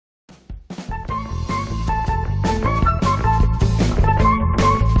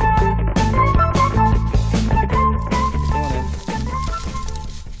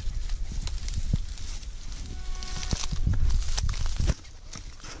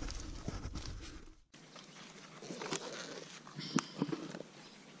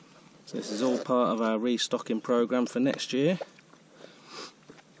So this is all part of our restocking programme for next year,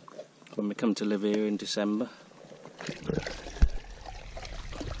 when we come to live here in December.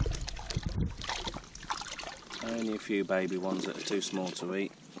 Only a few baby ones that are too small to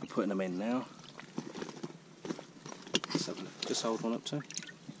eat. I'm putting them in now. Just hold one up too.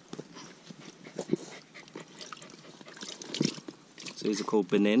 So these are called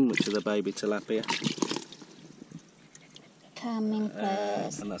Benin, which are the baby tilapia. Coming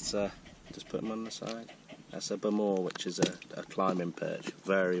first. And that's just put them on the side. That's a Bamor, which is a climbing perch.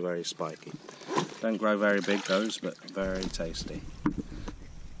 Very, very spiky. Don't grow very big, those, but very tasty.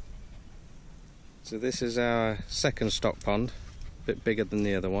 So this is our second stock pond. A bit bigger than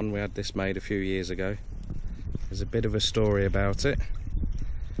the other one. We had this made a few years ago. There's a bit of a story about it.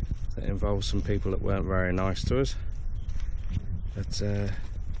 It involves some people that weren't very nice to us. But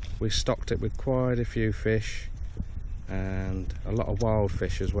we stocked it with quite a few fish and a lot of wild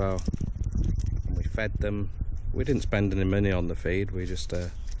fish as well. And we fed them. We didn't spend any money on the feed. We just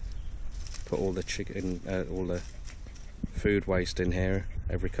put all the all the food waste in here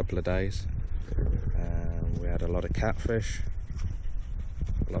every couple of days. We had a lot of catfish,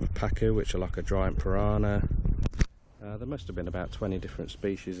 a lot of pacu, which are like a giant piranha. There must have been about 20 different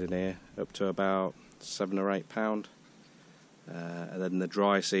species in here, up to about 7 or 8 pound. And then the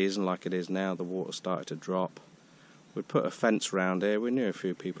dry season, like it is now, the water started to drop. We put a fence around here. We knew a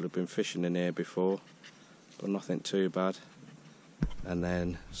few people had been fishing in here before, but nothing too bad. And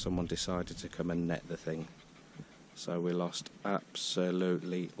then someone decided to come and net the thing. So we lost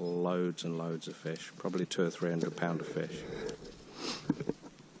absolutely loads and loads of fish, probably 200 or 300 pound of fish.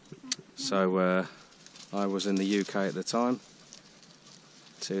 So I was in the UK at the time.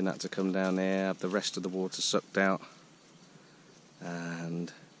 Toon had to come down here, have the rest of the water sucked out,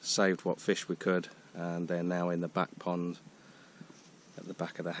 and saved what fish we could. And they're now in the back pond at the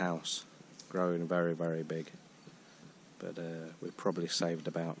back of the house, growing very, very big. But we probably saved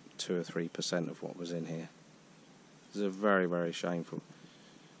about 2 or 3% of what was in here. It's a very, very shame.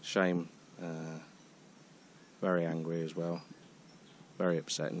 Very angry as well. Very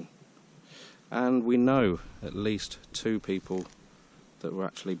upsetting. And we know at least 2 people that were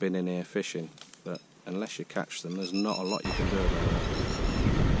actually been in here fishing. But unless you catch them, there's not a lot you can do about it.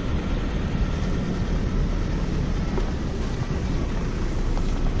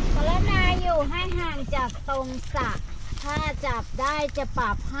 ให้ห่างจากตรงสระถ้าจับได้จะป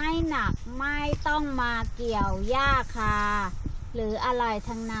รับให้หนักไม่ต้องมาเกี่ยวหญ้าคาหรืออะไร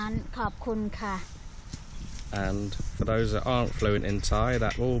ทั้งนั้นขอบคุณค่ะ And for those that aren't fluent in Thai,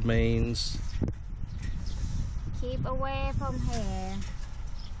 that all means keep away from here.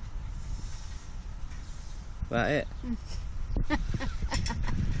 That it?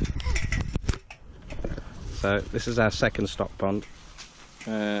 So this is our second stock pond.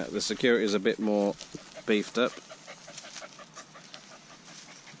 The security is a bit more beefed up.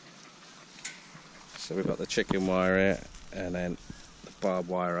 So we've got the chicken wire here and then the barbed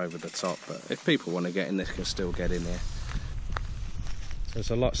wire over the top. But if people want to get in, they can still get in here. So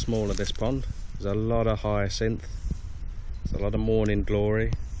it's a lot smaller, this pond. There's a lot of hyacinth. There's a lot of morning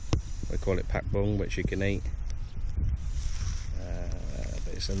glory. We call it pakbung, which you can eat.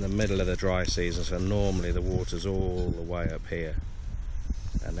 But it's in the middle of the dry season, so normally the water's all the way up here.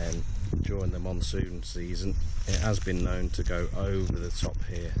 And then during the monsoon season, it has been known to go over the top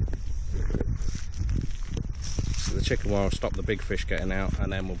here. So the chicken wire will stop the big fish getting out,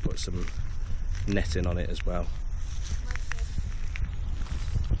 and then we'll put some netting on it as well.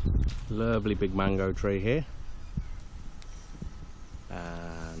 Lovely big mango tree here.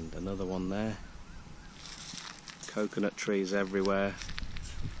 And another one there. Coconut trees everywhere.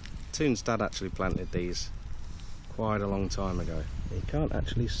 Toon's dad actually planted these quite a long time ago. You can't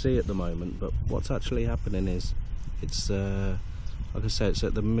actually see at the moment, but what's actually happening is it's like I said, it's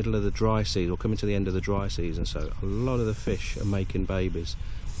at the middle of the dry season, or coming to the end of the dry season, so a lot of the fish are making babies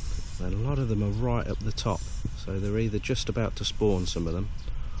and a lot of them are right up the top, so they're either just about to spawn, some of them,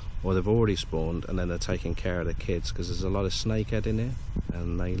 or they've already spawned and then they're taking care of the kids, because there's a lot of snakehead in here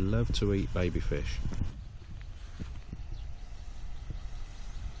and they love to eat baby fish.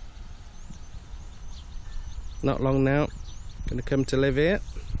 Not long now, gonna come to live here.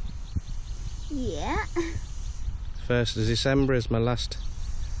 Yeah. 1st of December is my last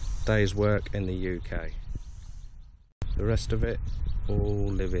day's work in the UK. The rest of it,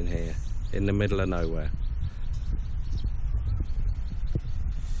 all living here, in the middle of nowhere.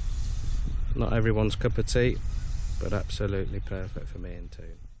 Not everyone's cup of tea, but absolutely perfect for me and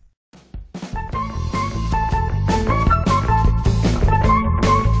Toon.